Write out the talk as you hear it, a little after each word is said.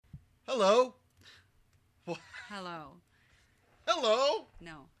Hello? Hello. Hello?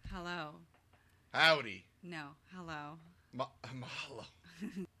 No. Hello. Howdy. No. Hello. Mahalo.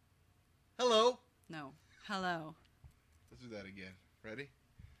 Hello? No. Hello. Let's do that again. Ready?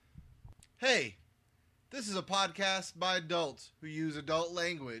 Hey, this is a podcast by adults who use adult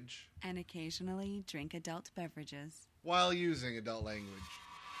language And occasionally drink adult beverages. while using adult language.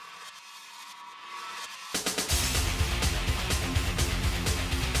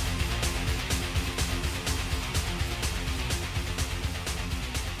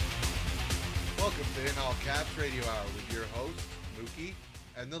 Welcome to In All Caps Radio Hour with your hosts, Mookie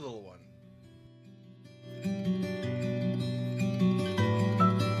and the little one.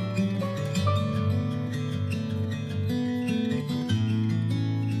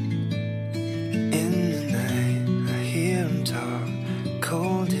 In the night, I hear him talk.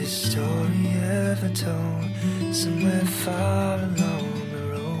 Coldest story ever told. Somewhere far along the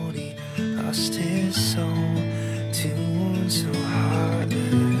road, he lost his soul to one so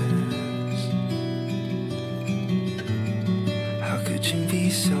heartless. How could you be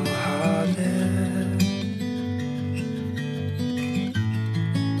so heartless?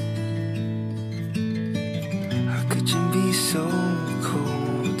 How could you be so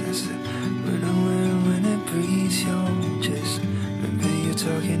cold as the winter wind when it breathes? Yo, just remember you're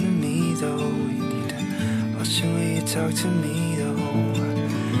talking to me though. You need to watch the way you talk to me though.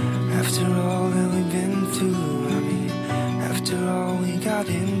 After all that we've been through, I mean, after all we got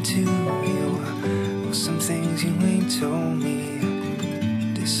into, yo, well, some things you ain't told me.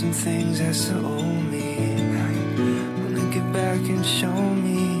 There's some things that's so old me. I wanna get back and show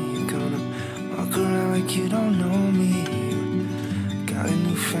me. You're gonna walk around like you don't know me. Got a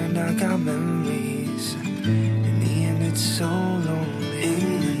new friend, I got memories. In the end, it's so lonely.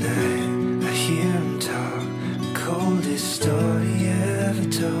 In the night, I hear him talk. Coldest story ever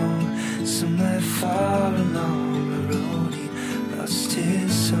told. Somewhere far along the road, he lost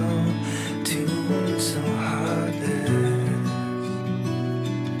his soul to one so heartless.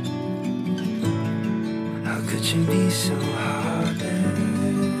 How could you be so heartless?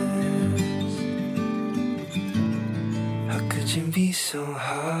 How could you be so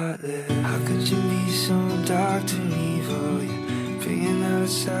heartless? How could you be so dark to evil? You're bringing out a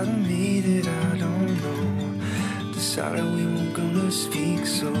side of me that I don't know. Decided we weren't gonna speak,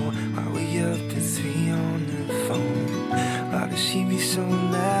 so why were you up at 3 on the phone? Why does she be so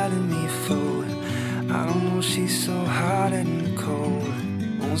mad at me for it? I don't know, she's so hot and cold.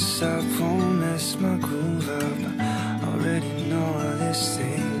 Won't stop, won't mess my groove up. I already know how this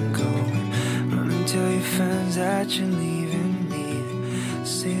thing goes. Run and tell your friends that you're leaving me.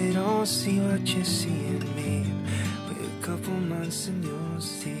 Say they don't see what you see in me. Wait a couple months and you'll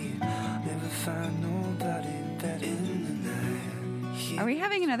see. Never find nobody better in the night. Are we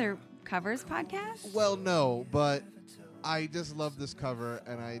having another covers podcast? Well, no, but I just love this cover,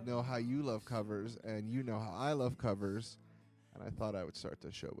 and I know how you love covers, and you know how I love covers, and I thought I would start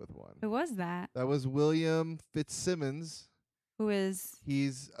the show with one. Who was that? That was William Fitzsimmons. Who is?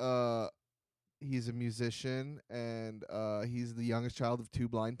 He's a musician, and he's the youngest child of 2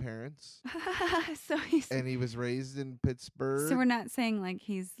 blind parents, So he's. and he was raised in Pittsburgh. So we're not saying like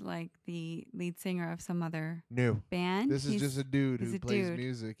he's like the lead singer of some other No. band. This is just a dude he's who a plays dude.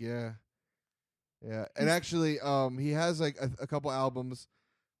 music, yeah. Yeah. And actually, he has like a couple albums.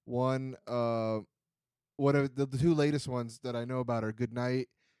 One one of the 2 latest ones that I know about are Good Night,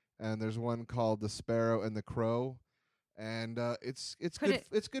 and there's one called The Sparrow and the Crow. And it's good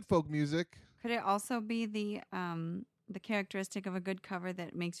it's good folk music. Could it also be the characteristic of a good cover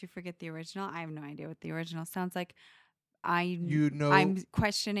that makes you forget the original? I have no idea what the original sounds like. I'm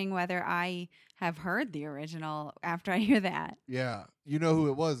questioning whether I have heard the original after I hear that. Yeah. You know who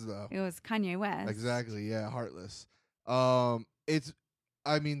it was though. It was Kanye West. Exactly, yeah, Heartless. The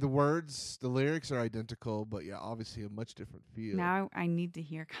words, the lyrics are identical, but yeah, obviously a much different feel. Now I need to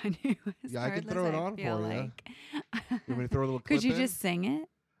hear Kanye West. Yeah, I can throw it on for you. Like. You want me to throw a little clip Could you in? just sing it?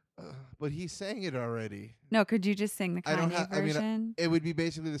 But he sang it already. No, could you just sing the Kanye version? It would be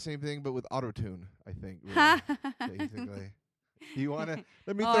basically the same thing, but with auto-tune, I think. Really, basically. Do you want to?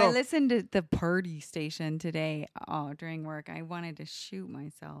 Let me throw. I listened to the party station today during work. I wanted to shoot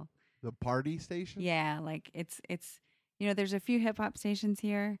myself. The party station? Yeah, like it's there's a few hip hop stations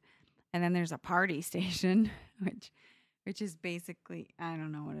here, and then there's a party station, which is basically, I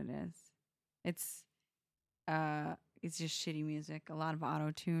don't know what it is. It's just shitty music, a lot of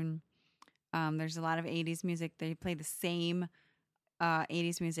auto-tune. There's a lot of 80s music. They play the same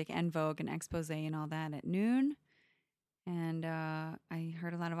 80s music and Vogue and Expose and all that at noon. And I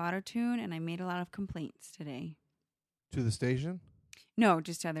heard a lot of auto-tune, and I made a lot of complaints today. To the station? No,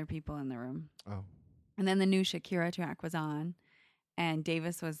 just other people in the room. Oh. And then the new Shakira track was on, and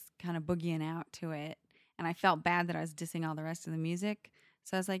Davis was kind of boogieing out to it. And I felt bad that I was dissing all the rest of the music.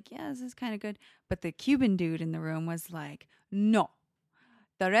 So I was like, yeah, this is kind of good. But the Cuban dude in the room was like, no,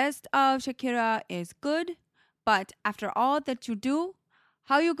 the rest of Shakira is good. But after all that you do,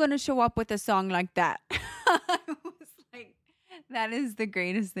 how are you going to show up with a song like that? I was like, that is the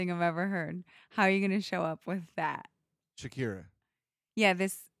greatest thing I've ever heard. How are you going to show up with that? Shakira. Yeah,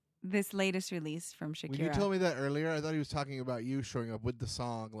 this latest release from Shakira. When you told me that earlier, I thought he was talking about you showing up with the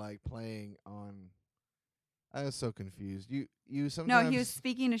song, like playing on. I was so confused. You sometimes. No, he was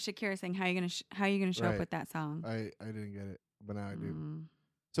speaking to Shakira, saying, "How are you gonna show up with that song?" I didn't get it, but now I do.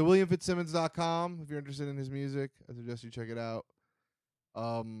 So WilliamFitzsimmons.com. If you're interested in his music, I suggest you check it out.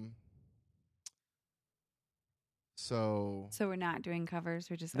 So we're not doing covers.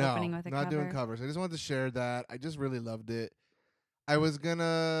 We're just opening with a cover. No, not doing covers. I just wanted to share that. I just really loved it. I was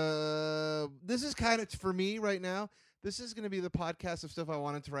gonna. This is kind of for me right now. This is gonna be the podcast of stuff I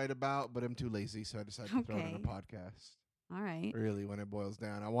wanted to write about, but I'm too lazy, so I decided to throw it in a podcast. All right. Really, when it boils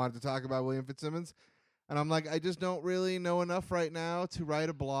down, I wanted to talk about William Fitzsimmons, and I'm like, I just don't really know enough right now to write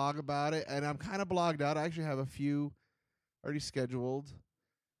a blog about it, and I'm kind of blogged out. I actually have a few already scheduled,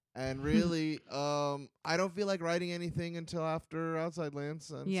 and really, I don't feel like writing anything until after Outside Lands,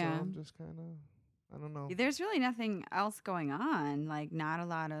 and so I'm just kind of. I don't know. There's really nothing else going on. Like, not a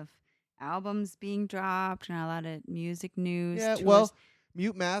lot of albums being dropped, not a lot of music news. Yeah, tours. Well,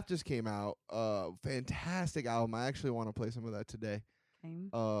 Mute Math just came out. Fantastic album. I actually want to play some of that today.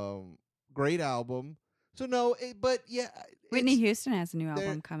 Okay. Great album. So, no, but yeah. Whitney Houston has a new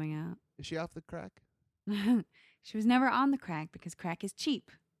album coming out. Is she off the crack? She was never on the crack because crack is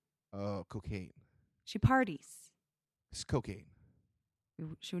cheap. Oh, cocaine. She parties. It's cocaine.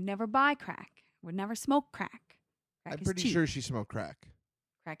 She would never buy crack. Would never smoke crack. I'm pretty sure she smoked crack.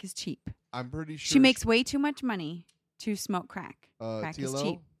 Crack is cheap. I'm pretty sure she makes way too much money to smoke crack. Crack TLO, is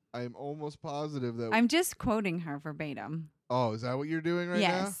cheap. I'm almost positive that I'm just quoting her verbatim. Oh, is that what you're doing right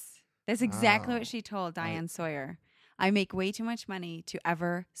now? Yes. That's exactly what she told Diane Sawyer. I make way too much money to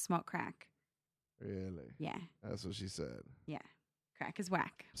ever smoke crack. Really? Yeah. That's what she said. Yeah. Crack is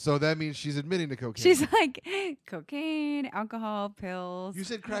whack. So that means she's admitting to cocaine. She's like, cocaine, alcohol, pills. You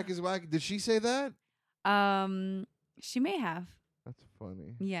said crack is whack. Did she say that? She may have. That's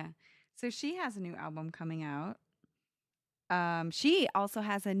funny. Yeah. So she has a new album coming out. She also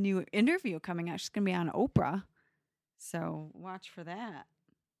has a new interview coming out. She's going to be on Oprah. So watch for that.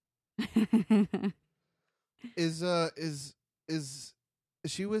 Is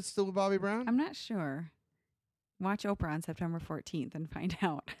she still with Bobby Brown? I'm not sure. Watch Oprah on September 14th and find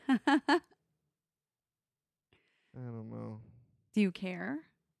out. I don't know. Do you care?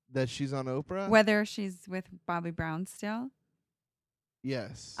 That she's on Oprah? Whether she's with Bobby Brown still?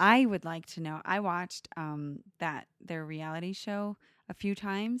 Yes. I would like to know. I watched their reality show a few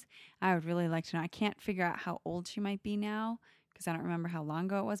times. I would really like to know. I can't figure out how old she might be now because I don't remember how long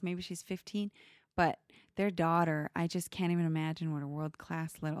ago it was. Maybe she's 15. But their daughter, I just can't even imagine what a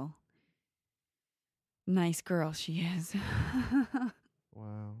world-class little nice girl she is.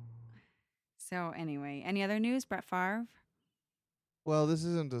 Wow. So anyway, any other news, Brett Favre? Well, this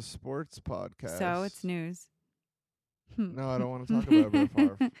isn't a sports podcast. So it's news. No, I don't want to talk about Brett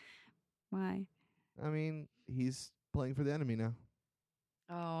Favre. Why? I mean, he's playing for the enemy now.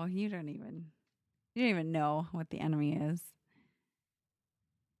 Oh, you don't even know what the enemy is.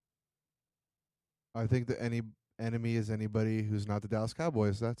 I think the enemy is anybody who's not the Dallas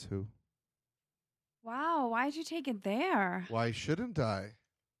Cowboys. That's who. Wow, why'd you take it there? Why shouldn't I?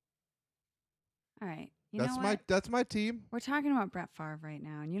 All right. That's my team. We're talking about Brett Favre right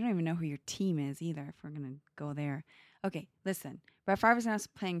now, and you don't even know who your team is either, if we're going to go there. Okay, listen. Brett Favre is now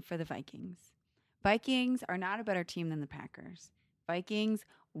playing for the Vikings. Vikings are not a better team than the Packers. Vikings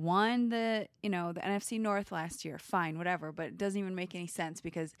won the NFC North last year. Fine, whatever, but it doesn't even make any sense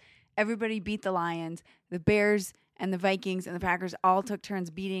because everybody beat the Lions. The Bears and the Vikings and the Packers all took turns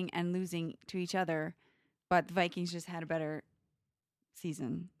beating and losing to each other, but the Vikings just had a better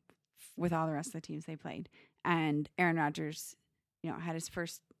season with all the rest of the teams they played. And Aaron Rodgers, had his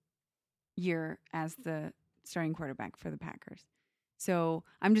first year as the starting quarterback for the Packers. So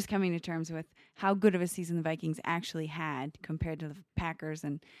I'm just coming to terms with how good of a season the Vikings actually had compared to the Packers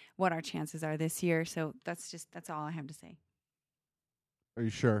and what our chances are this year. So that's all I have to say. Are you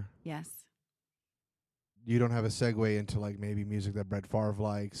sure? Yes. You don't have a segue into like maybe music that Brett Favre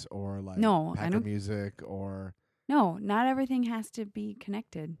likes or like Packer music or... No, not everything has to be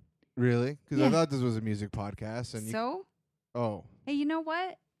connected. Really? Because I thought this was a music podcast. And so? Oh. Hey, you know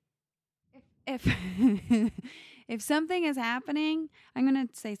what? If If something is happening, I'm going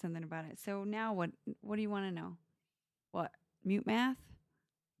to say something about it. So now what do you want to know? What? Mute Math?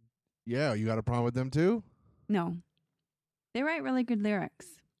 Yeah, you got a problem with them too? No. They write really good lyrics.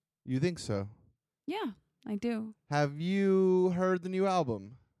 You think so? Yeah, I do. Have you heard the new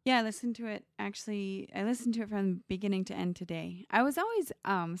album? Yeah, I listened to it. Actually, I listened to it from beginning to end today. I was always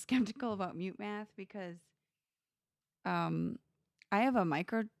skeptical about Mute Math because I have a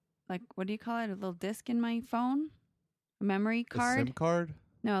what do you call it? A little disc in my phone? A memory card? A SIM card?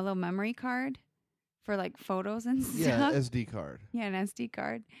 No, a little memory card for like photos and stuff. Yeah, SD card. Yeah, an SD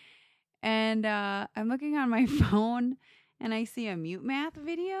card. And I'm looking on my phone and I see a Mute Math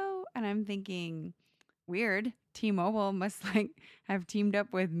video and I'm thinking, weird. T-Mobile must have teamed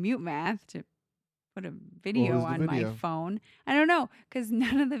up with Mute Math to put a video on my phone. I don't know, because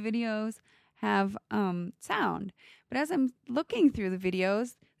none of the videos have sound. But as I'm looking through the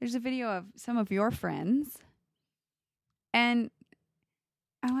videos, there's a video of some of your friends. And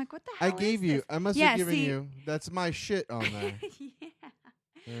I'm like, what the hell I must have given you. That's my shit on there.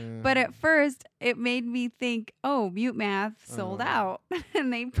 Yeah. But at first, it made me think, Mute Math sold out.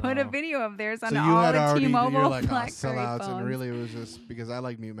 And they put a video of theirs on all the T-Mobile BlackBerry phones. And really it was just because I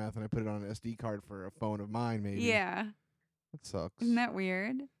like Mute Math and I put it on an SD card for a phone of mine, maybe. Yeah. That sucks. Isn't that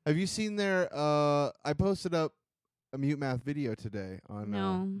weird? Have you seen I posted up a Mute Math video today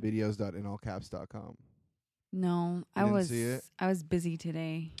on videos.inallcaps.com. No. I was busy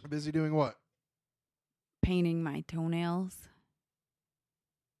today. Busy doing what? Painting my toenails.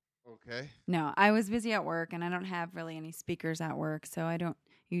 Okay. No, I was busy at work, and I don't have really any speakers at work, so I don't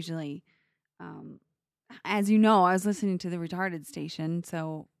usually, as you know, I was listening to the retarded station,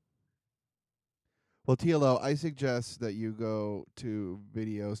 so. Well, TLO, I suggest that you go to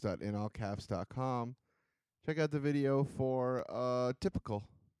videos.inallcaps.com. Check out the video for Typical.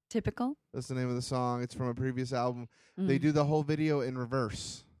 Typical? That's the name of the song. It's from a previous album. They do the whole video in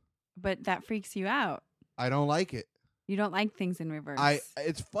reverse. But that freaks you out. I don't like it. You don't like things in reverse.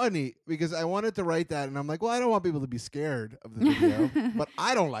 It's funny because I wanted to write that, and I'm like, well, I don't want people to be scared of the video, but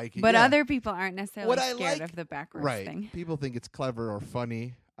I don't like it. But other people aren't necessarily scared of the backwards thing. People think it's clever or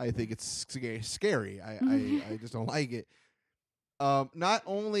funny. I think it's scary. I just don't like it. Not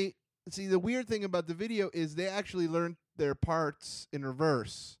only, the weird thing about the video is they actually learned their parts in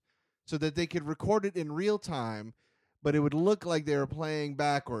reverse so that they could record it in real time, but it would look like they were playing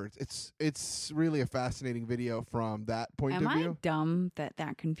backwards. It's really a fascinating video from that point of view. Am I dumb that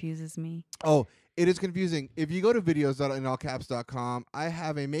confuses me? Oh, it is confusing. If you go to videos.inallcaps.com, I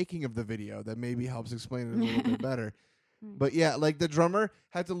have a making of the video that maybe helps explain it a little bit better. But yeah, like the drummer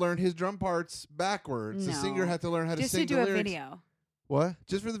had to learn his drum parts backwards. No. The singer had to learn how to sing the Just lyrics. to do a video. What?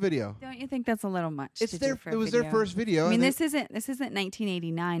 Just for the video? Don't you think that's a little much? It was their first video. I mean, this isn't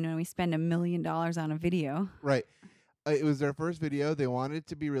 1989 when we spend $1 million on a video. Right. It was their first video. They wanted it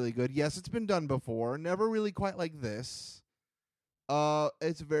to be really good. Yes, it's been done before. Never really quite like this.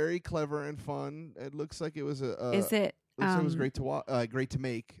 It's very clever and fun. It looks like it was it was great to great to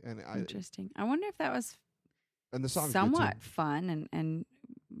make. And interesting. I wonder if that was and the song's somewhat fun and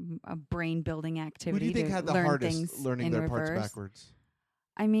a brain building activity. Who do you think had the hardest learning their parts backwards?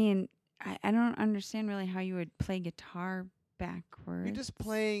 I mean, I don't understand really how you would play guitar backwards. You're just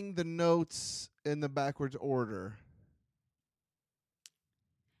playing the notes in the backwards order.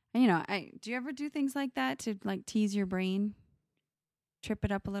 You know, do you ever do things like that to like tease your brain, trip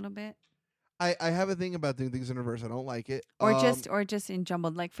it up a little bit? I have a thing about doing things in reverse. I don't like it. Or just in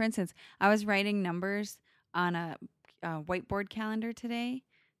jumbled. Like for instance, I was writing numbers on a whiteboard calendar today,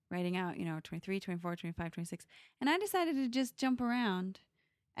 writing out 23, 24, 25, 26, and I decided to just jump around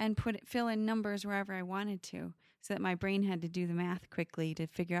and fill in numbers wherever I wanted to, so that my brain had to do the math quickly to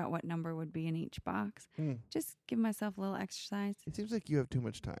figure out what number would be in each box. Just give myself a little exercise. It seems like you have too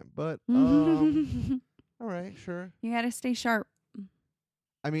much time, but all right, sure. You got to stay sharp.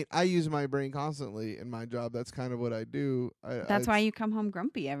 I mean, I use my brain constantly in my job. That's kind of what I do. That's why you come home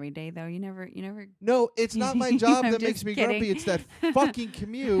grumpy every day, though. You never. No, it's not my job that makes me kidding. grumpy. It's that fucking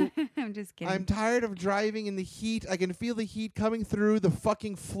commute. I'm just kidding. I'm tired of driving in the heat. I can feel the heat coming through the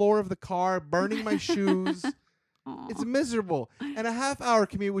fucking floor of the car, burning my shoes. It's miserable. And a half-hour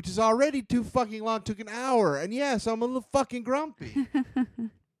commute, which is already too fucking long, took an hour. And yes, I'm a little fucking grumpy.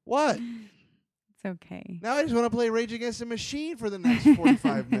 What? It's okay. Now I just want to play Rage Against the Machine for the next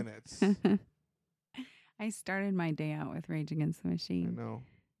 45 minutes. I started my day out with Rage Against the Machine. I know.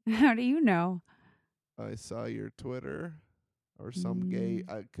 How do you know? I saw your Twitter or some gay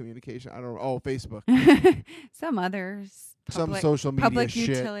communication. I don't know. Oh, Facebook. Some others. Some social media public shit.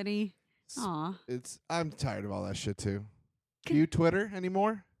 Utility. Aw. I'm tired of all that shit too. Do you Twitter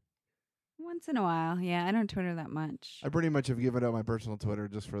anymore? Once in a while. Yeah, I don't Twitter that much. I pretty much have given up my personal Twitter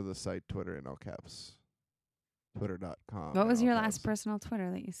just for the site Twitter in all caps. Twitter.com. What was your last personal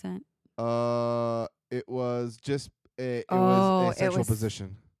Twitter that you sent? It was just it was a sexual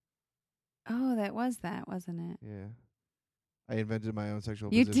position. Oh, that was that, wasn't it? Yeah. I invented my own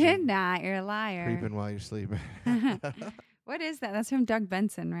sexual you position. You did not. You're a liar. Creeping while you're sleeping. What is that? That's from Doug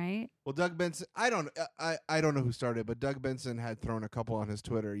Benson, right? Well, Doug Benson, I don't know who started it, but Doug Benson had thrown a couple on his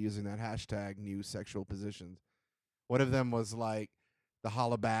Twitter using that hashtag new sexual positions. One of them was like the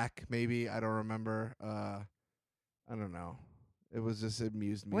holla back, maybe. I don't remember. I don't know. It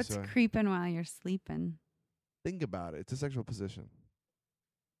amused me. What's creeping while you're sleeping? Think about it. It's a sexual position.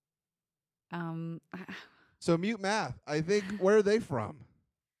 So Mute Math, I think, where are they from?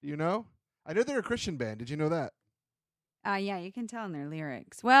 Do you know? I know they're a Christian band. Did you know that? Yeah, you can tell in their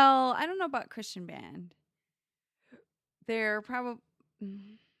lyrics. Well, I don't know about Christian band. They're probably...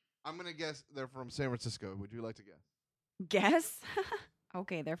 I'm going to guess they're from San Francisco. Would you like to guess? Guess?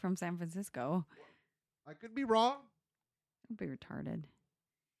 Okay, they're from San Francisco. I could be wrong. Don't be retarded.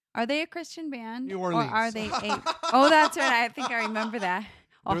 Are they a Christian band? New Orleans. Or are they a... Oh, that's right. I think I remember that.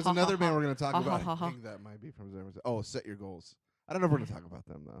 There's another band we're going to talk about. I think that might be from San Francisco. Oh, Set Your Goals. I don't know if we're going to talk about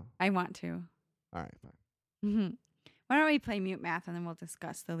them, though. I want to. All right, fine. Mm-hmm. Why don't we play Mute Math and then we'll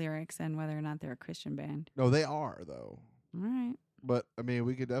discuss the lyrics and whether or not they're a Christian band. No, they are, though. All right. But, I mean,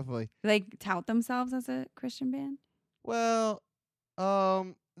 we could definitely... Do they tout themselves as a Christian band? Well,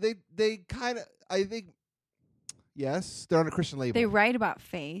 they kind of... I think... Yes, they're on a Christian label. They write about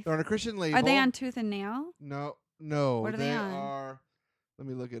faith. They're on a Christian label. Are they on Tooth and Nail? No. What are they on? Are... Let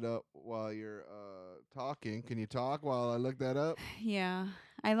me look it up while you're talking. Can you talk while I look that up? Yeah.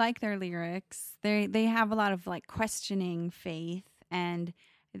 I like their lyrics. They have a lot of like questioning faith, and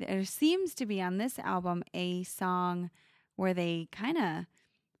there seems to be on this album a song where they kind of,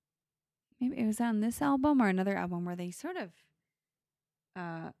 maybe it was on this album or another album where they sort of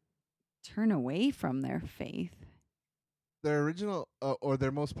turn away from their faith. Their original or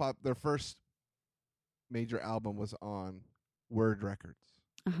their their first major album was on Word Records,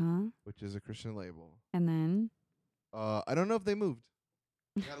 which is a Christian label. And then I don't know if they moved.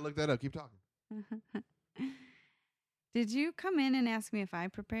 You gotta look that up. Keep talking. Did you come in and ask me if I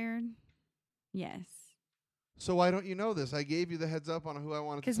prepared? Yes. So why don't you know this? I gave you the heads up on who I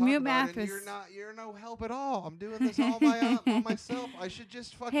wanted to talk Mute about, Math and was you're no help at all. I'm doing this all on myself. I should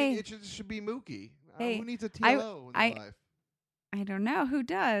just fucking. Hey. It should be Mookie. Hey, who needs a TLO in life? I don't know who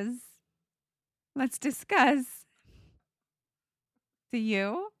does. Let's discuss. Do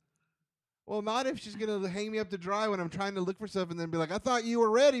you? Well, not if she's gonna hang me up to dry when I'm trying to look for stuff and then be like, "I thought you were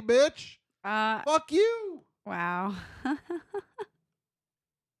ready, bitch." Fuck you. Wow. I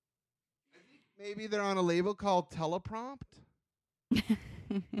think maybe they're on a label called Teleprompt. Oh,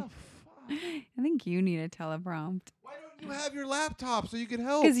 fuck. I think you need a teleprompt. Why don't you have your laptop so you can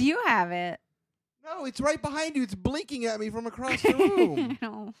help? Because you have it. No, it's right behind you. It's blinking at me from across the room.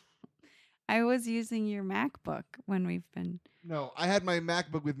 No. I was using your MacBook when we've been... No, I had my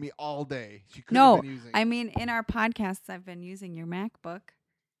MacBook with me all day. She couldn't have been using it. I mean, in our podcasts, I've been using your MacBook,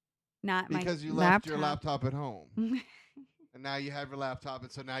 not because you left your laptop at home. And now you have your laptop,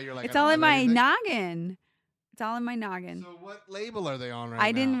 and so now you're like... It's all in my noggin. It's all in my noggin. So what label are they on right now?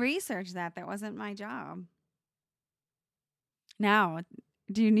 I didn't research that. That wasn't my job. Now,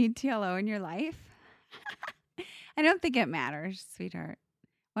 do you need TLO in your life? I don't think it matters, sweetheart.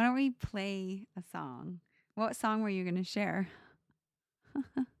 Why don't we play a song? What song were you going to share?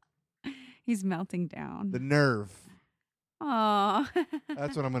 He's melting down. The Nerve. Oh.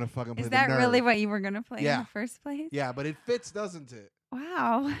 That's what I'm going to fucking play. Is that really what you were going to play in the first place? Yeah, but it fits, doesn't it?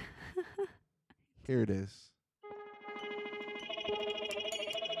 Wow. Here it is.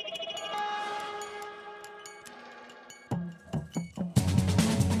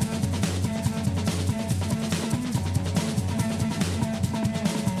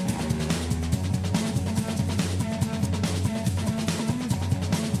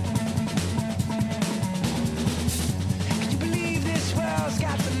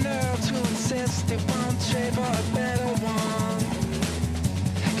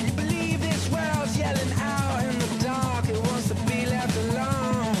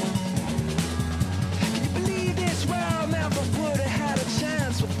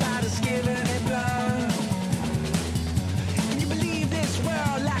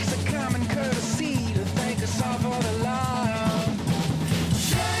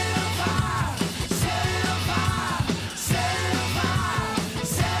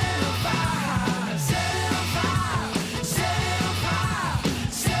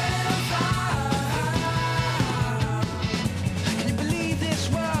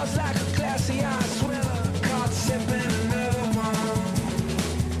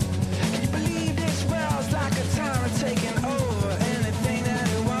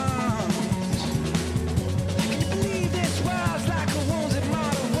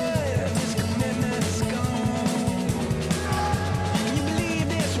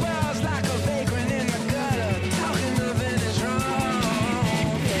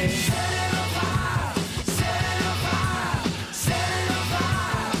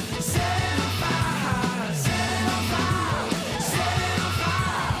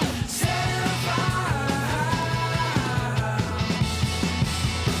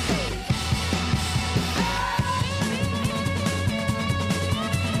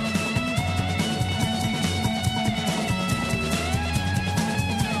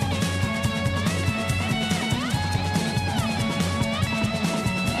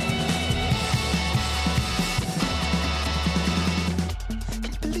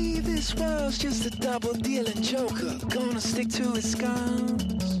 devil-dealing joker gonna stick to his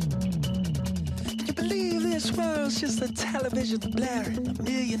guns? You believe this world's just a television blaring a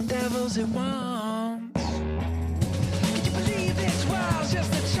million devils at once? You believe this world's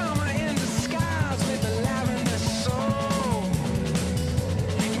just a charmer in disguise with a lavender soul?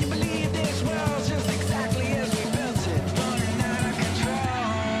 You believe this world's just exactly as we built it, running out of control?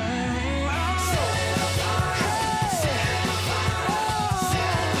 Set it on fire, set it on fire, set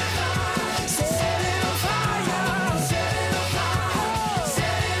it on fire, set it on fire, set it on fire, set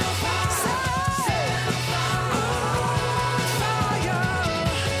it on fire, set it on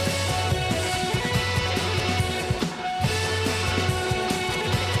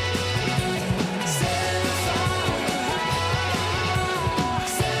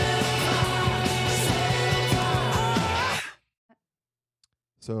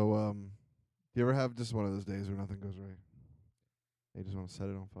So, do you ever have just one of those days where nothing goes right? You just want to set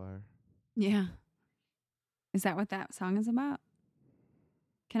it on fire? Yeah. Is that what that song is about?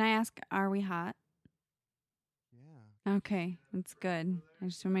 Can I ask, are we hot? Yeah. Okay, that's good. I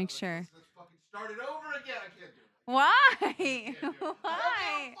just want to make sure. Let's fucking start it over again. I can't do it. Why? Why? Why?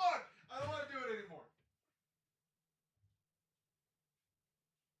 I don't want to do it anymore.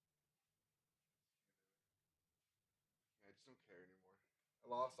 I just don't care anymore. I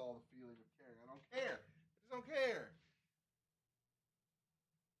lost all the feeling of caring. I don't care. I just don't care.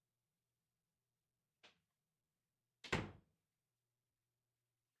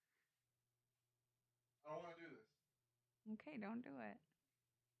 I don't want to do this. Okay, don't do it.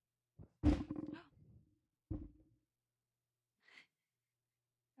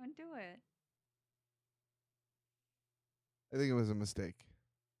 Don't do it. I think it was a mistake.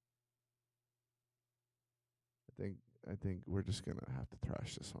 I think we're just gonna have to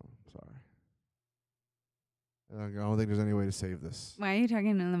trash this one. Sorry. I don't think there's any way to save this. Why are you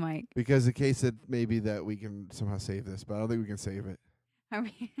talking to the mic? Because the case that maybe that we can somehow save this, but I don't think we can save it. Are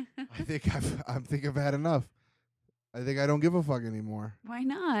we? I think I've had enough. I think I don't give a fuck anymore. Why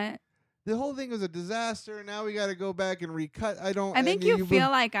not? The whole thing was a disaster. Now we got to go back and recut. I think you feel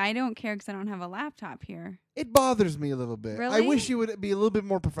like I don't care because I don't have a laptop here. It bothers me a little bit. Really? I wish you would be a little bit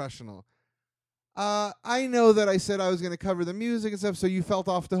more professional. I know that I said I was going to cover the music and stuff, so you felt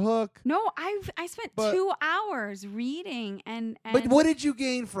off the hook. No, I spent 2 hours reading and. But what did you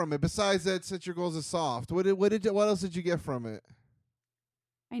gain from it besides that Set Your Goals as Soft? What else did you get from it?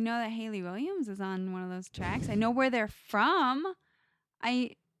 I know that Haley Williams is on one of those tracks. I know where they're from.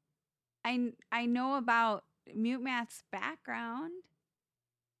 I know about Mute Math's background.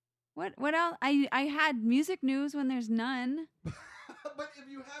 What else? I had music news when there's none. But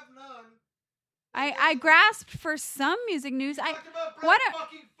if you have none, I grasped for some music news. You talked about Brett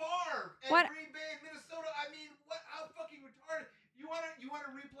fucking Favre and what? Green Bay and Minnesota. I mean, what? How fucking retarded? You want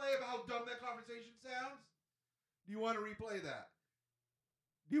to replay of how dumb that conversation sounds? Do you want to replay that?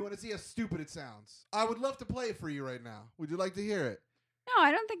 Do you want to see how stupid it sounds? I would love to play it for you right now. Would you like to hear it? No,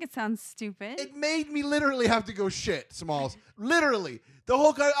 I don't think it sounds stupid. It made me literally have to go shit, Smalls. Literally. The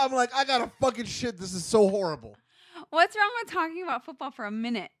whole I'm like, I gotta fucking shit. This is so horrible. What's wrong with talking about football for a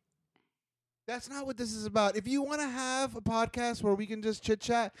minute? That's not what this is about. If you want to have a podcast where we can just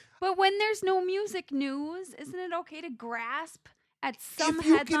chit-chat. But when there's no music news, isn't it okay to grasp at some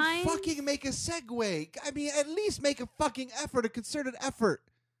headlines? If you can fucking make a segue. I mean, at least make a fucking effort, a concerted effort.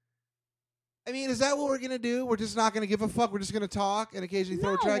 I mean, is that what we're going to do? We're just not going to give a fuck? We're just going to talk and occasionally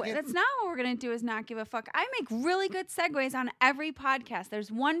throw a track in? No, that's not what we're going to do is not give a fuck. I make really good segues on every podcast.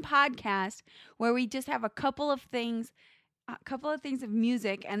 There's one podcast where we just have a couple of things of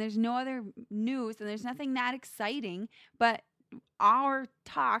music, and there's no other news, and there's nothing that exciting, but our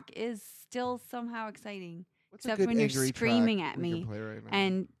talk is still somehow exciting. Except when you're screaming at me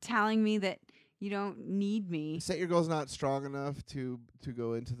and telling me that you don't need me. Set Your Goals not strong enough to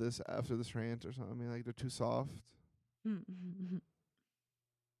go into this after this rant or something. I mean, like they're too soft.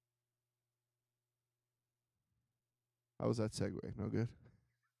 How was that segue? No good?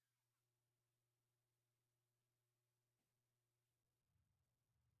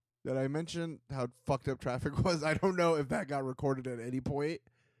 Did I mention how fucked up traffic was? I don't know if that got recorded at any point.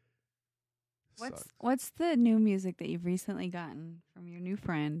 What's the new music that you've recently gotten from your new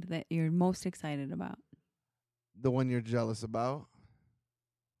friend that you're most excited about? The one you're jealous about?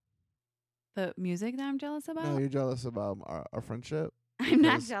 The music that I'm jealous about? No, you're jealous about our friendship. I'm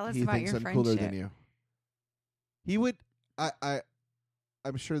not jealous about your friendship. He thinks I'm cooler than you. He would. I'm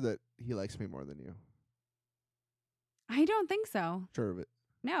sure that he likes me more than you. I don't think so. Sure of it.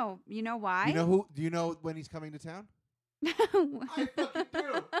 No, you know why? You know who? Do you know when he's coming to town? I fucking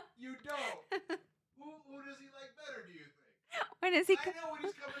do. You don't. Who does he like better? Do you think? When is he? I know when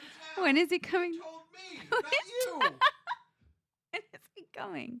he's coming to town. When is he coming? He told me, not you. When is he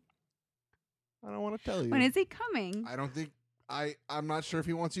coming? I don't want to tell you. When is he coming? I don't think I'm not sure if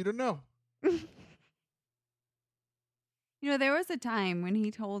he wants you to know. You know, there was a time when he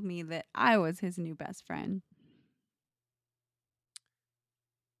told me that I was his new best friend.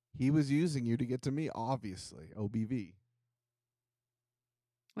 He was using you to get to me, obviously. OBV.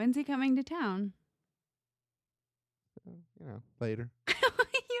 When's he coming to town? Later. You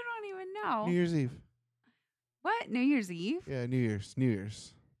don't even know. New Year's Eve. What? New Year's Eve? Yeah, New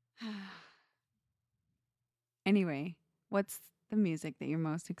Year's. Anyway, what's the music that you're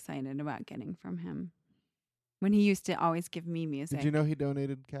most excited about getting from him? When he used to always give me music. Did you know he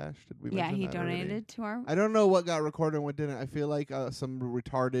donated cash? Did we mention he that donated already? to our... I don't know what got recorded and what didn't. I feel like some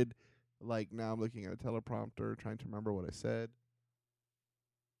retarded, now I'm looking at a teleprompter trying to remember what I said.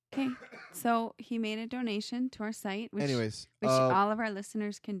 Okay, so he made a donation to our site, which Anyways, all of our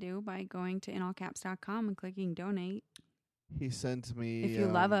listeners can do by going to inallcaps.com and clicking donate. He sent me... If you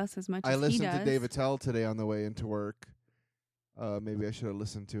love us as much as he does. I listened to Dave Attell today on the way into work. Maybe I should have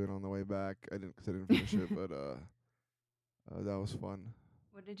listened to it on the way back. I didn't, cause I didn't finish it, but that was fun.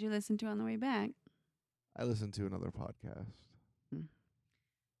 What did you listen to on the way back? I listened to another podcast.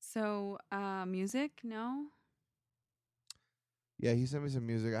 So, music? No? Yeah, he sent me some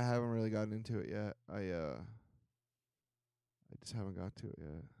music. I haven't really gotten into it yet. I just haven't got to it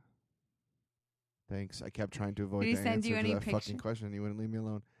yet. Thanks. I kept trying to avoid the answer to that fucking question. You wouldn't leave me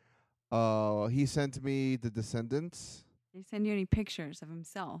alone. He sent me The Descendants. Did he send you any pictures of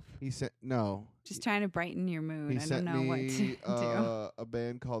himself? No. Just trying to brighten your mood. I don't know what to do. A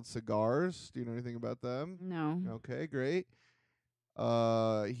band called Cigars. Do you know anything about them? No. Okay, great.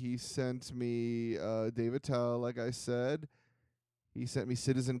 He sent me Dave Attell, like I said. He sent me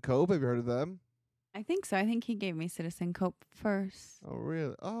Citizen Cope. Have you heard of them? I think so. I think he gave me Citizen Cope first. Oh,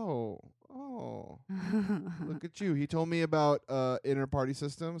 really? Oh. Look at you. He told me about Inner Party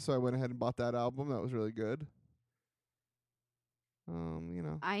System, so I went ahead and bought that album. That was really good.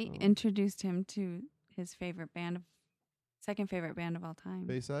 I introduced him to his second favorite band of all time.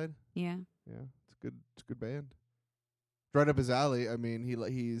 Bayside? Yeah. Yeah, it's a good band. Right up his alley. I mean, he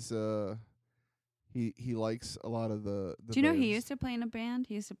likes a lot of the Do you know bands. he used to play in a band?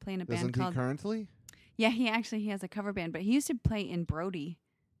 He used to play in a band Doesn't called... he currently? Yeah, he has a cover band, but he used to play in Brody.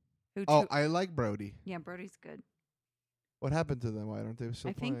 I like Brody. Yeah, Brody's good. What happened to them? Why don't they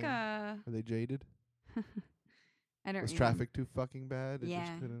still playing? Are they jaded? I don't. Was traffic too fucking bad? They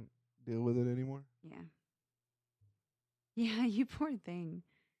just couldn't deal with it anymore. Yeah. Yeah, you poor thing.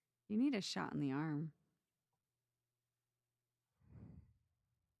 You need a shot in the arm.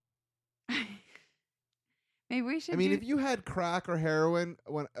 Maybe we should. If you had crack or heroin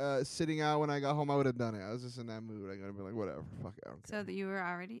when sitting out when I got home, I would have done it. I was just in that mood. I gotta be like, whatever, fuck it, I don't care. So that you were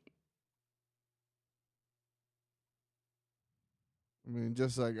already.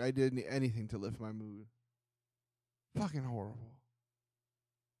 Just like I didn't anything to lift my mood. Fucking horrible.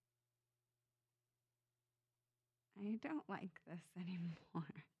 I don't like this anymore.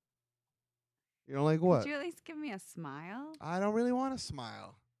 You don't like what? Could you at least give me a smile? I don't really want to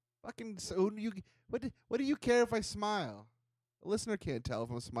smile. Fucking what do you care if I smile? The listener can't tell if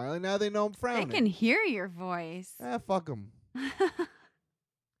I'm smiling. Now they know I'm frowning. They can hear your voice. Fuck them.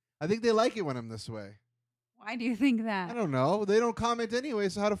 I think they like it when I'm this way. Why do you think that? I don't know. They don't comment anyway,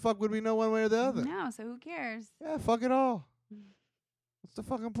 so how the fuck would we know one way or the other? No, so who cares? Yeah, fuck it all. What's the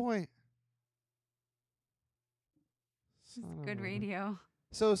fucking point? It's good radio.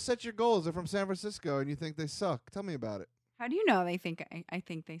 So set your goals. They're from San Francisco and you think they suck. Tell me about it. How do you know they think I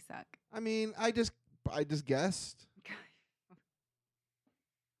think they suck? I just guessed.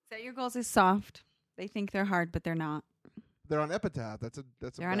 Set your goals is soft. They think they're hard, but they're not. They're on Epitaph.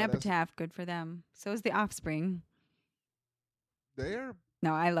 They're on Epitaph. Good for them. So is The Offspring. They're...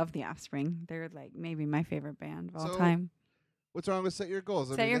 No, I love The Offspring. They're like maybe my favorite band of all time. What's wrong with set your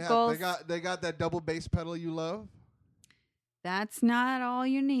goals? Set your goals. They got that double bass pedal you love. That's not all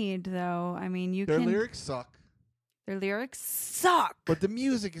you need, though. Their lyrics suck. Their lyrics suck. But the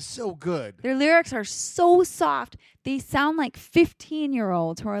music is so good. Their lyrics are so soft. They sound like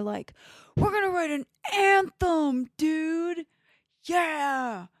 15-year-olds who are like, we're going to write an anthem, dude.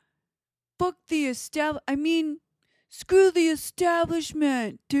 Yeah. Fuck the screw the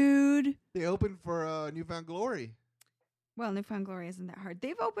establishment, dude. They opened for Newfound Glory. Well, Newfound Glory isn't that hard.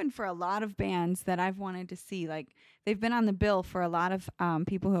 They've opened for a lot of bands that I've wanted to see. Like, they've been on the bill for a lot of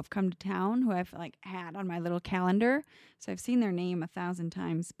people who have come to town who I've had on my little calendar. So I've seen their name 1,000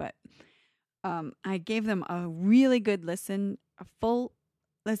 times, but I gave them a really good listen, a full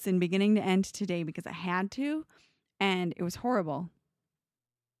listen beginning to end today because I had to. and it was horrible.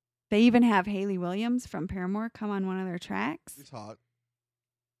 They even have Hayley Williams from Paramore come on one of their tracks. She's hot.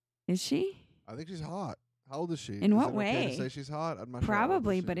 Is she? I think she's hot. How old is she? In what it way? Okay to say she's hot? I'm not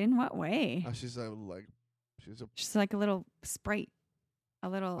Probably, sure. but in what way? She's She's like a little sprite, a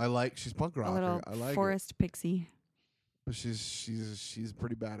little. She's punk rock. A little forest pixie. But she's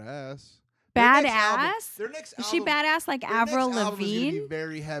pretty badass. Badass? Their next album. Is she badass like Avril Lavigne? Is Lavigne? be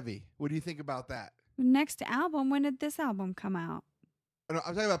very heavy. What do you think about that? Next album. When did this album come out? No,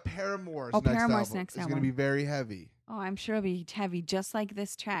 I'm talking about Paramore's next album. It's going to be very heavy. Oh, I'm sure it'll be heavy, just like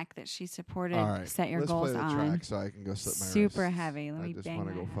this track that she supported. All right, Set Your Goals on. Let's play the track so I can go slip my Super wrist. heavy. Let me bang I just want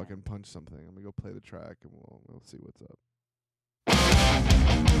to go head. fucking punch something. I'm gonna go play the track and we'll see what's up.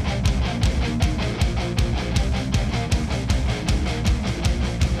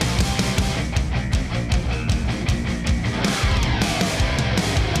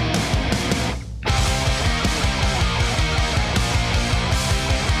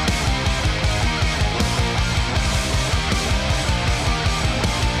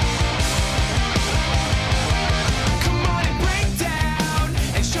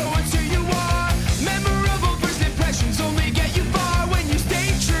 Only get you far when you stay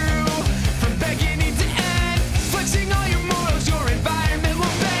true. From beginning to end, flexing all your morals, your environment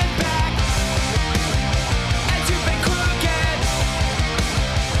will bend back. As you've been crooked,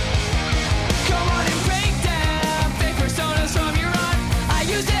 come on and break down fake personas from your own. I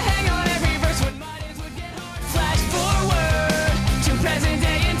used to hang on every verse when my days would get hard. Flash forward to present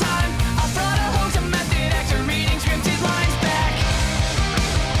day and time. I brought a hoax, a method actor reading scripted lines back.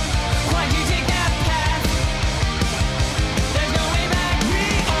 Why'd you take that path? There's no way back. We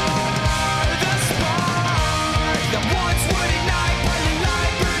are the spark that once would ignite, burning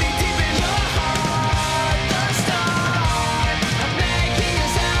light, burning deep in your heart. The start of making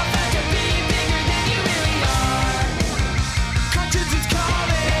yourself out to be bigger than you really are. Conscience is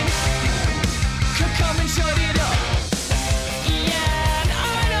calling, come and shut it up. Yeah, and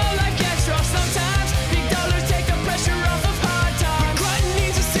I know life gets rough sometimes. Big dollars take the pressure off of hard times. Glutton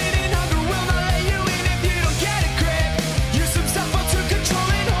needs to sit in, hunger will not let you in if you don't get a grip. Use some self-will to control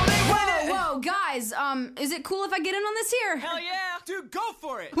it, hold it with it. Whoa, guys, is it cool if I get in on this here? Hell yeah! Dude, go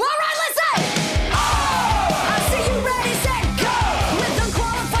for it! All right, let's say! Oh! I see you ready, set, go! With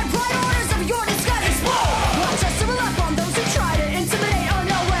unqualified bright orders of your disguise explode! Watch us double up on those who try to intimidate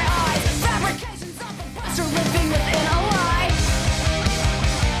unaware eyes. Fabrications of a buster living within a lie.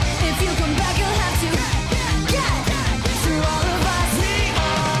 If you come back, you'll have to get through all of us. We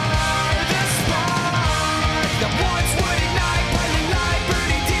are the spark that once would ignite, burning light,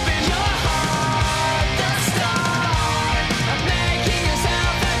 burning deep in your heart. The start of making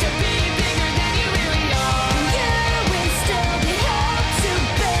yourself out to be bigger than you really are. You will still be held to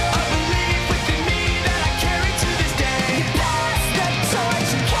build. I believe within me that I carry to this day. Pass the torch,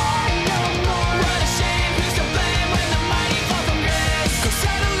 you can no more. What a shame, who's to blame when the mighty fall from grace? Go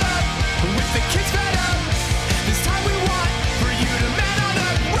settle up with the kids fed up. This time we want for you to man on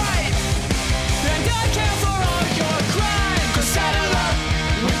up, right? And I care for all your crimes. Go settle up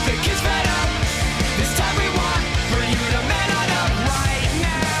with the kids fed up. This time we want for you to man on up right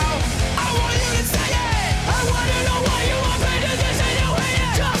now. I want you to say it. I want to know why you want me to this and you hate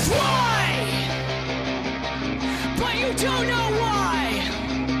it. Just why? But you don't know why.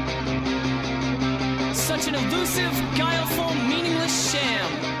 Such an elusive, guileful, meaningless sham.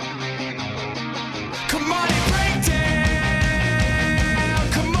 Come on and break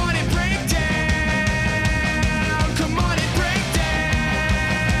down. Come on and break down. Come on and break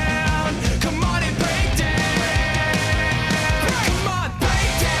down. Come on and break down. Come on,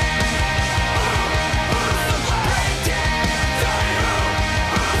 break down. Break down.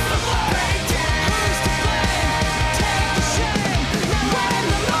 Break down. Who's to blame? Take the shame. Now when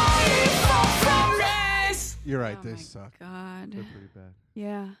the mighty fall from grace. You're right. Oh They my suck. God. They're pretty bad.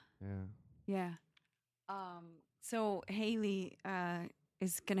 Yeah. Yeah. Yeah. So Hayley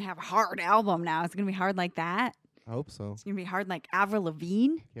is gonna have a hard album now. It's gonna be hard like that. I hope so. It's gonna be hard like Avril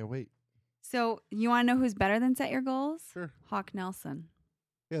Lavigne. Can't wait. So you want to know who's better than Set Your Goals? Sure. Hawk Nelson.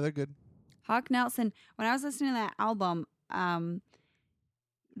 Yeah, they're good. Hawk Nelson. When I was listening to that album,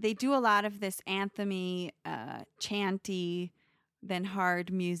 they do a lot of this anthemy, chanty, then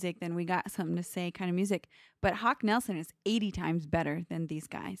hard music, then we got something to say kind of music. But Hawk Nelson is 80 times better than these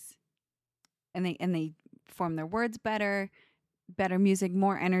guys. And they form their words better music,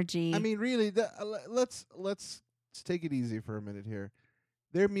 more energy. I mean, really, let's take it easy for a minute here.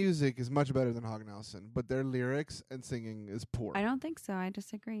 Their music is much better than Hawk Nelson, but their lyrics and singing is poor. I don't think so. I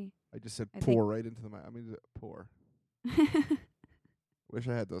disagree. I just said I poor right into the mic. I mean, poor. Wish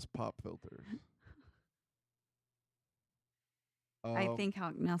I had those pop filters. I think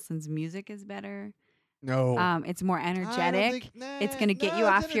Hawk Nelson's music is better. No. It's more energetic. It's gonna get you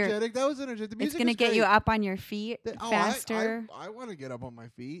off your. That was energetic. It's gonna get you up on your feet faster. I want to get up on my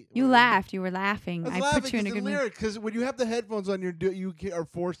feet. You laughed. You were laughing. I was put you in a good mood. Because when you have the headphones on, you are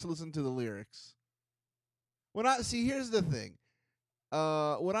forced to listen to the lyrics. Here's the thing.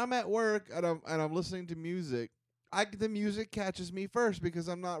 When I'm at work and I'm listening to music, the music catches me first because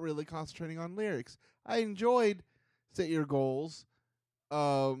I'm not really concentrating on lyrics. I enjoyed Set Your Goals.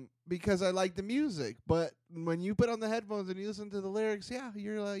 Because I like the music, but when you put on the headphones and you listen to the lyrics,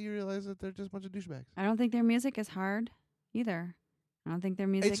 you realize that they're just a bunch of douchebags. I don't think their music is hard either. I don't think their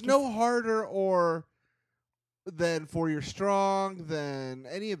music. It's no harder than For You're Strong than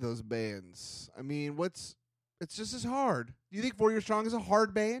any of those bands. I mean, it's just as hard. Do you think For You're Strong is a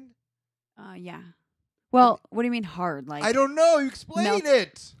hard band? Yeah. Well, what do you mean hard? Like I don't know. You explain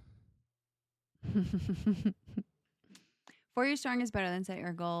it. For You're Strong is better than Set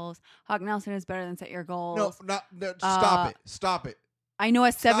Your Goals. Hawk Nelson is better than Set Your Goals. No, stop it. Stop it. I know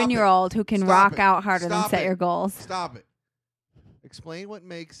a 7-year-old who can rock out harder than Set Your Goals. Stop it. Explain what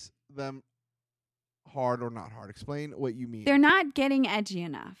makes them hard or not hard. Explain what you mean. They're not getting edgy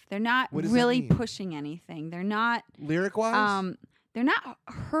enough. They're not really pushing anything. They're not lyric-wise. They're not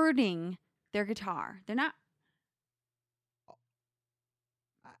hurting their guitar. They're not.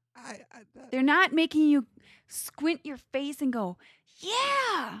 They're not making you squint your face and go,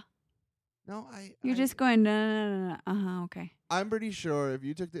 yeah. No, You're just going, no. Okay. I'm pretty sure if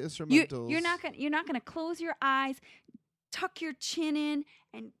you took the instrumentals, you're not gonna close your eyes, tuck your chin in,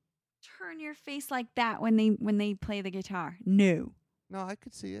 and turn your face like that when they play the guitar. No. No, I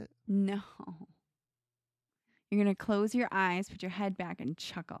could see it. No. You're gonna close your eyes, put your head back, and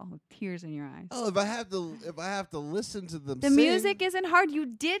chuckle with tears in your eyes. Oh, if I have to listen to them, the music isn't hard. You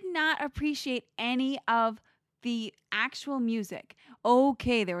did not appreciate any of the actual music.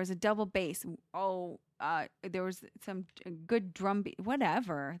 Okay, there was a double bass. There was some good drum beat.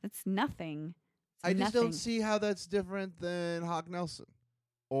 Whatever. That's nothing. I just don't see how that's different than Hawk Nelson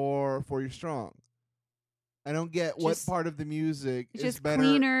or For You're Strong. I don't get what part of the music is better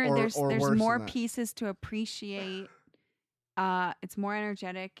cleaner. or There's worse more than that. pieces to appreciate. It's more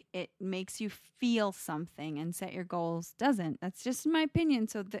energetic. It makes you feel something, and Set Your Goals doesn't. That's just my opinion.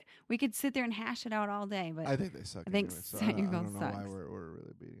 So we could sit there and hash it out all day. But I think they suck. I think anyway, Set Your Goals sucks. I don't know why we're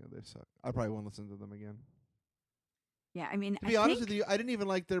really beating it. They suck. I probably won't listen to them again. Yeah, I mean, to be honest with you, I didn't even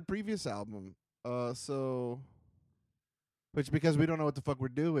like their previous album. Which because we don't know what the fuck we're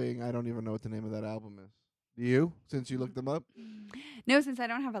doing, I don't even know what the name of that album is. Do you? Since you looked them up? No, since I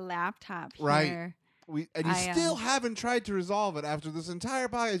don't have a laptop right. here. You still haven't tried to resolve it after this entire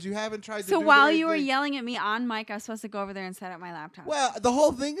podcast. You haven't tried to. So while you were yelling at me on mic, I was supposed to go over there and set up my laptop. Well, the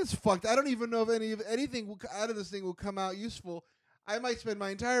whole thing is fucked. I don't even know if anything out of this thing will come out useful. I might spend my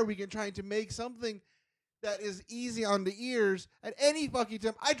entire weekend trying to make something that is easy on the ears at any fucking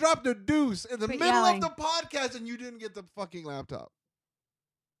time. I dropped a deuce in the middle of the podcast, and you didn't get the fucking laptop.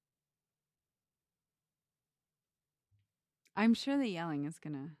 I'm sure the yelling is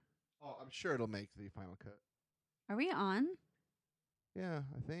gonna. Oh, I'm sure it'll make the final cut. Are we on? Yeah,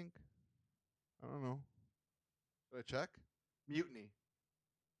 I think. I don't know. Did I check? Mutiny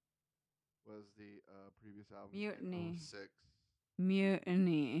was the previous album. Mutiny. 06.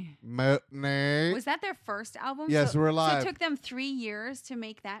 Mutiny. Was that their first album? Yes, we're live. So it took them 3 years to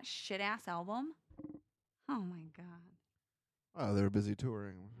make that shit ass album. Oh my god. Oh, they were busy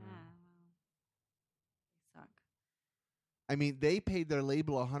touring. Suck. I mean, they paid their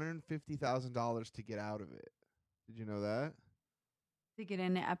label $150,000 to get out of it. Did you know that? To get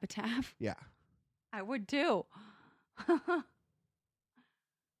into Epitaph? Yeah. I would too.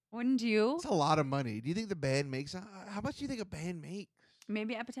 Wouldn't you? It's a lot of money. Do you think the band makes? How much do you think a band makes?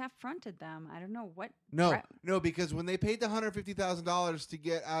 Maybe Epitaph fronted them. I don't know what. No, because when they paid the $150,000 to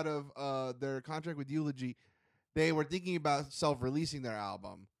get out of their contract with Eulogy, they were thinking about self-releasing their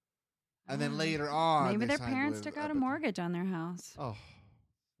album, and then later on, maybe their parents took out a mortgage on their house. Oh,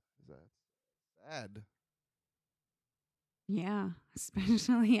 that's sad. Yeah,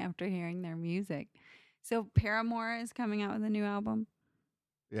 especially after hearing their music. So Paramore is coming out with a new album.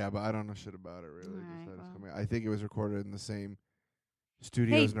 Yeah, but I don't know shit about it really. Right, I think it was recorded in the same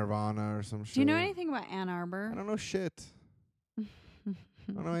studio as Nirvana or some shit. Do you know anything about Ann Arbor? I don't know shit. I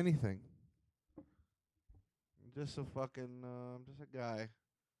don't know anything. I'm just a fucking, just a guy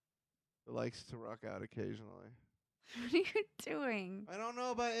that likes to rock out occasionally. What are you doing? I don't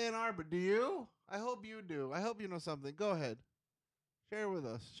know about Ann Arbor. Do you? I hope you do. I hope you know something. Go ahead. Share with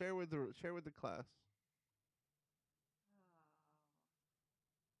us. Share with the class.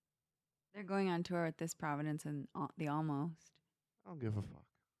 They're going on tour with This Providence and the Almost. don't give a fuck.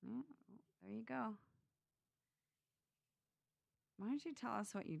 Yeah, there you go. Why don't you tell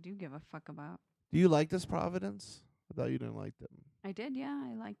us what you do give a fuck about? Do you like this Providence? I thought you didn't like them. I did, yeah.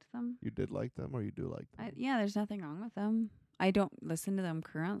 I liked them. You did like them, or you do like them? Yeah, there's nothing wrong with them. I don't listen to them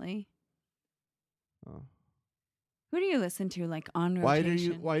currently. Oh. Who do you listen to, like, on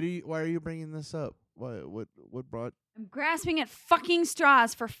rotation? Why are you bringing this up? What brought? I'm grasping at fucking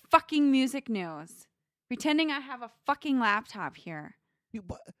straws for fucking music news. Pretending I have a fucking laptop here.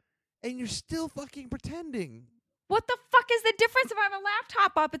 And you're still fucking pretending. What the fuck is the difference if I have a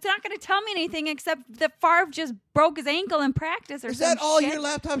laptop up? It's not going to tell me anything except that Favre just broke his ankle in practice or something. Is that all your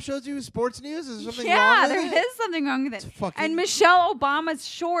laptop shows you is sports news? Is there something wrong Yeah, with there it? is something wrong with it. And Michelle Obama's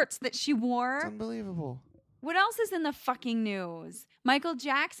shorts that she wore. It's unbelievable. What else is in the fucking news? Michael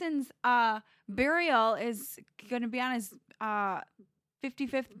Jackson's burial is going to be on his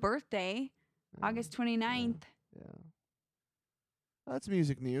 55th birthday, August 29th. Yeah. That's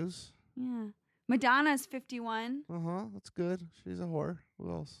music news. Yeah. Madonna's 51. That's good. She's a whore. Who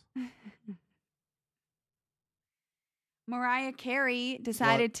else? Mariah Carey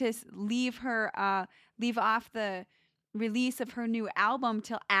decided to leave off the release of her new album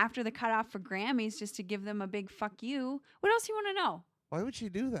till after the cutoff for Grammys, just to give them a big fuck you. What else do you want to know? Why would she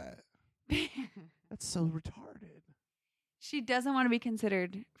do that? That's so retarded. She doesn't want to be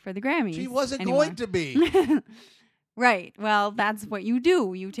considered for the Grammys. She wasn't anymore. going to be. Right. Well, that's what you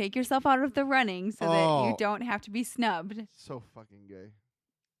do. You take yourself out of the running so that you don't have to be snubbed. So fucking gay.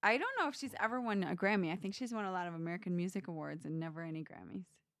 I don't know if she's ever won a Grammy. I think she's won a lot of American Music Awards and never any Grammys.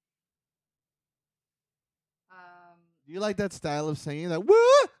 Do you like that style of singing? That woo!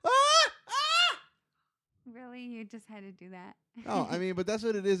 Really? You just had to do that? No, I mean, but that's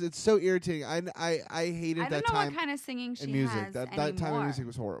what it is. It's so irritating. I hated that time. I don't know what kind of singing she music. has That anymore. time of music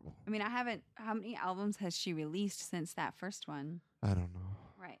was horrible. I mean, how many albums has she released since that first one? I don't know.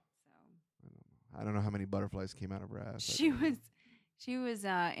 Right. So I don't know how many butterflies came out of her ass. She was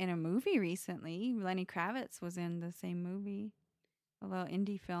in a movie recently. Lenny Kravitz was in the same movie, a little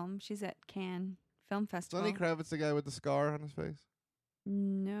indie film. She's at Cannes Film Festival. Lenny Kravitz, the guy with the scar on his face?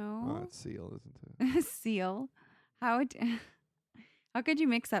 No. Oh, it's Seal, isn't it? Seal. How could you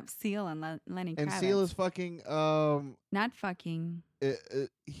mix up Seal and Lenny Kravitz? And Seal is fucking not fucking.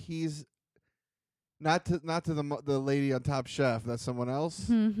 He's not to the lady on Top Chef. That's someone else.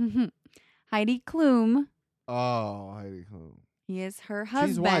 Heidi Klum. Oh, Heidi Klum. He is her husband.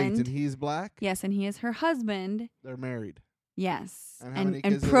 She's white and he's black. Yes, and he is her husband. They're married. Yes, and how many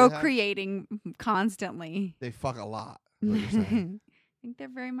kids procreating constantly. They fuck a lot. Is what you're saying. I think they're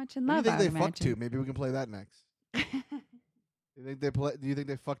very much in love. Who do you think they fuck to? Maybe we can play that next. Do you think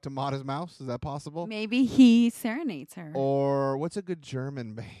they fuck to Modest Mouse? Is that possible? Maybe he serenades her. Or what's a good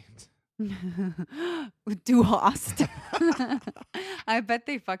German band? Du Hast. I bet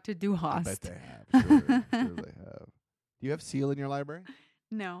they fuck to Du Hast. I bet they have. Sure they have. Do you have Seal in your library?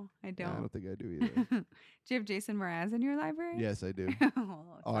 No, I don't. Yeah, I don't think I do either. Do you have Jason Mraz in your library? Yes, I do.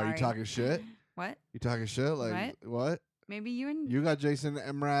 Oh, are you talking shit? What? You talking shit? Like what? Maybe you and you got Jason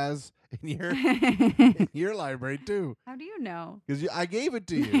Mraz in your your library too. How do you know? Because I gave it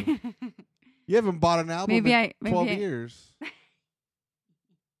to you. You haven't bought an album in 12 years.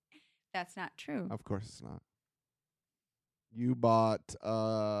 That's not true. Of course it's not. You bought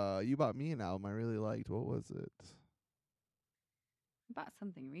me an album I really liked. What was it? I bought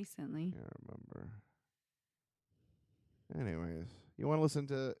something recently. I can't remember. Anyways, you want to listen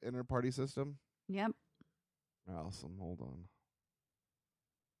to Inner Party System? Yep. Awesome. Hold on.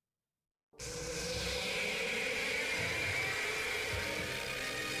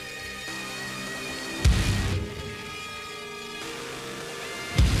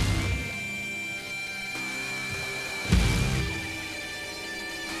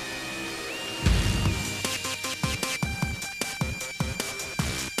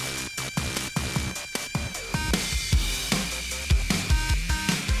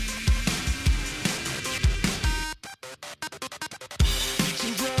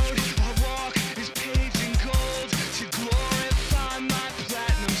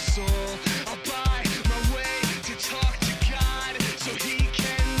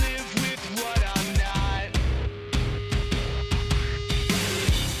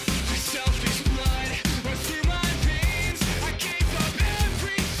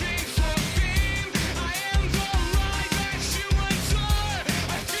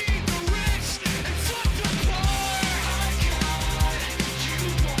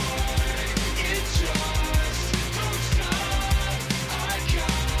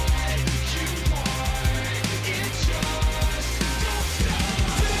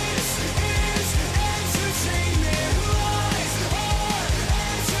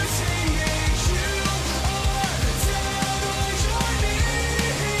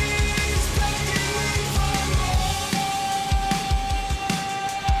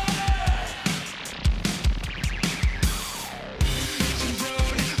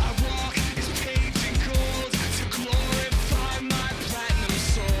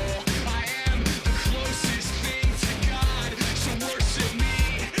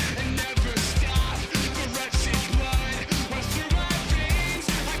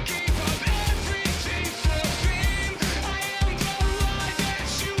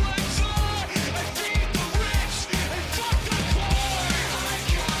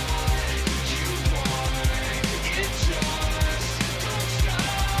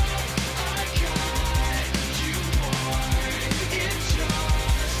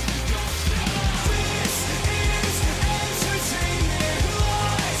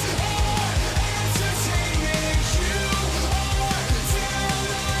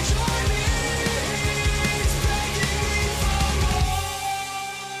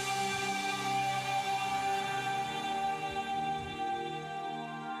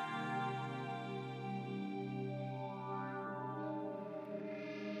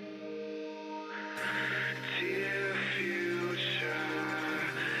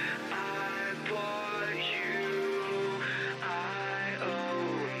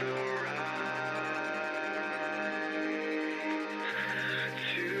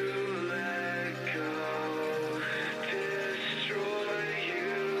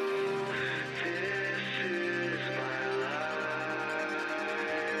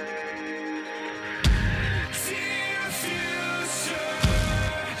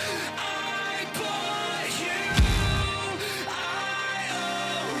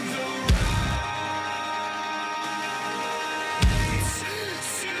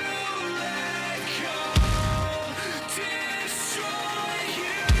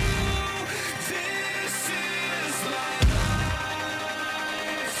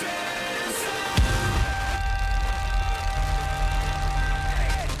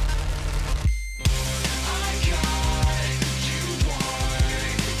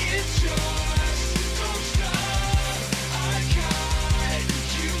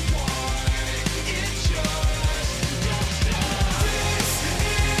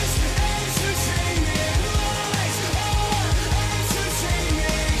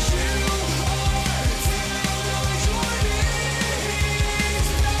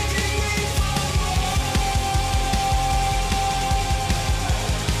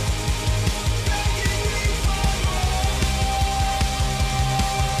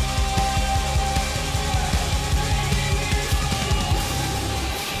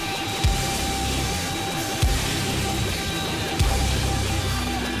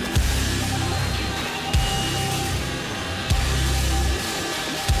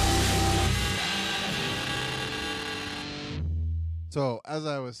 So, as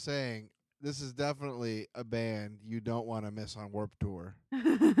I was saying, this is definitely a band you don't want to miss on Warped Tour.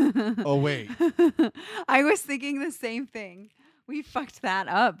 Oh, wait. I was thinking the same thing. We fucked that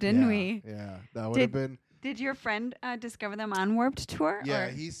up, didn't we? Yeah, that would have been. Did your friend discover them on Warped Tour? Yeah,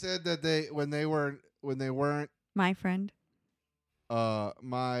 he said that when they weren't. My friend.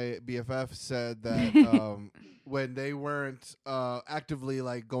 My BFF said that when they weren't actively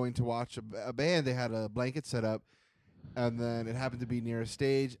like going to watch a band, they had a blanket set up. And then it happened to be near a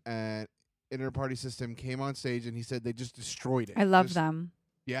stage, and Inter-Party System came on stage, and he said they just destroyed it. I love them.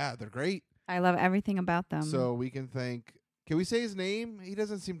 Yeah, they're great. I love everything about them. So we can thank. Can we say his name? He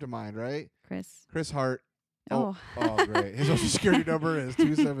doesn't seem to mind, right? Chris Hart. Oh, great. His social security number is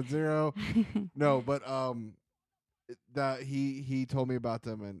 270. No, but that he told me about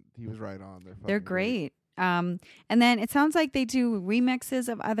them, and he was right on. They're great. And then it sounds like they do remixes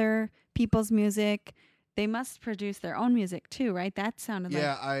of other people's music. They must produce their own music too, right? That sounded like.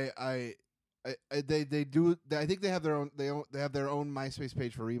 Yeah, they do. I think they have their own. They have their own MySpace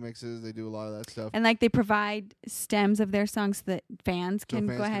page for remixes. They do a lot of that stuff. And like they provide stems of their songs so that fans can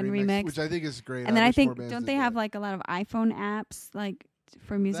go ahead and remix, which I think is great. And then I think don't they have like a lot of iPhone apps like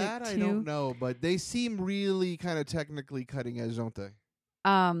for music that too? I don't know, but they seem really kind of technically cutting edge, don't they?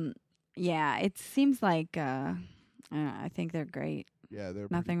 Yeah, it seems like I think they're great. Yeah, they're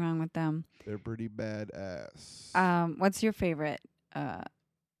nothing wrong with them. They're pretty badass. What's your favorite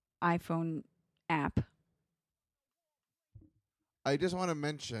iPhone app? I just want to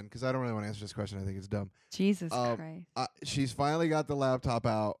mention, because I don't really want to answer this question. I think it's dumb. Jesus Christ. She's finally got the laptop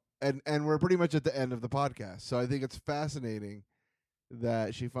out, and we're pretty much at the end of the podcast. So I think it's fascinating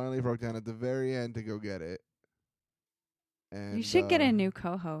that she finally broke down at the very end to go get it. And you should get a new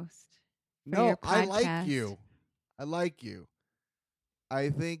co-host. No, I like you. I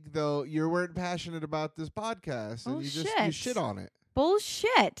think, though, you weren't passionate about this podcast, and you shit on it.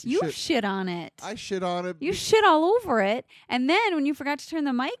 Bullshit. You shit on it. I shit on it. You shit all over it, and then when you forgot to turn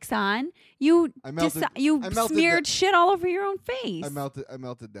the mics on, you smeared shit all over your own face. I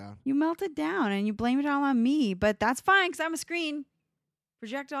melted down. You melted down, and you blamed it all on me, but that's fine, because I'm a screen.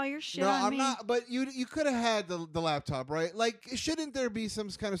 Project all your shit on me. No, I'm not. But you could have had the laptop, right? Like, shouldn't there be some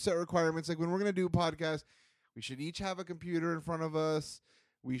kind of set requirements? Like, when we're going to do a podcast, we should each have a computer in front of us.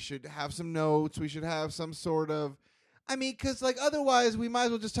 We should have some notes. We should have some sort of... I mean, because, like, otherwise, we might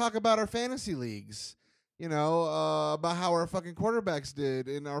as well just talk about our fantasy leagues. You know, about how our fucking quarterbacks did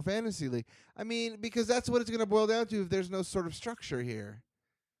in our fantasy league. I mean, because that's what it's going to boil down to if there's no sort of structure here.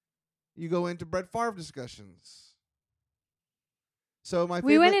 You go into Brett Favre discussions. So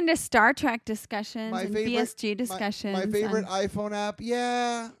we went into Star Trek discussions and BSG discussions. My favorite iPhone app,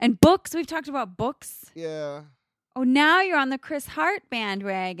 yeah. And books. We've talked about books. Yeah. Oh, now you're on the Chris Hart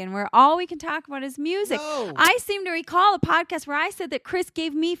bandwagon where all we can talk about is music. No. I seem to recall a podcast where I said that Chris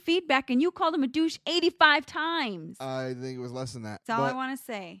gave me feedback and you called him a douche 85 times. I think it was less than that. That's all I want to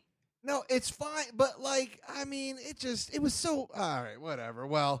say. No, it's fine. But, like, I mean, it was so... All right, whatever.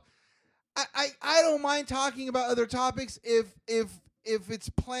 Well, I don't mind talking about other topics if it's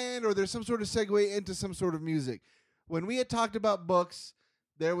planned or there's some sort of segue into some sort of music. When we had talked about books...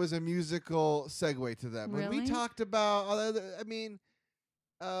 There was a musical segue to that. Really? When we talked about,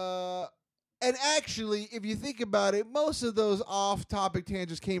 and actually, if you think about it, most of those off-topic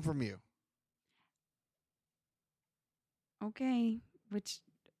tangents came from you. Okay,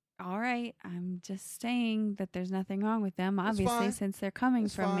 all right. I'm just saying that there's nothing wrong with them, obviously, since they're coming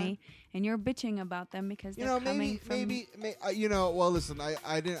from me, and you're bitching about them because they're coming from me. Well, listen, I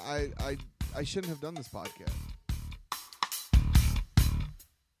shouldn't have done this podcast.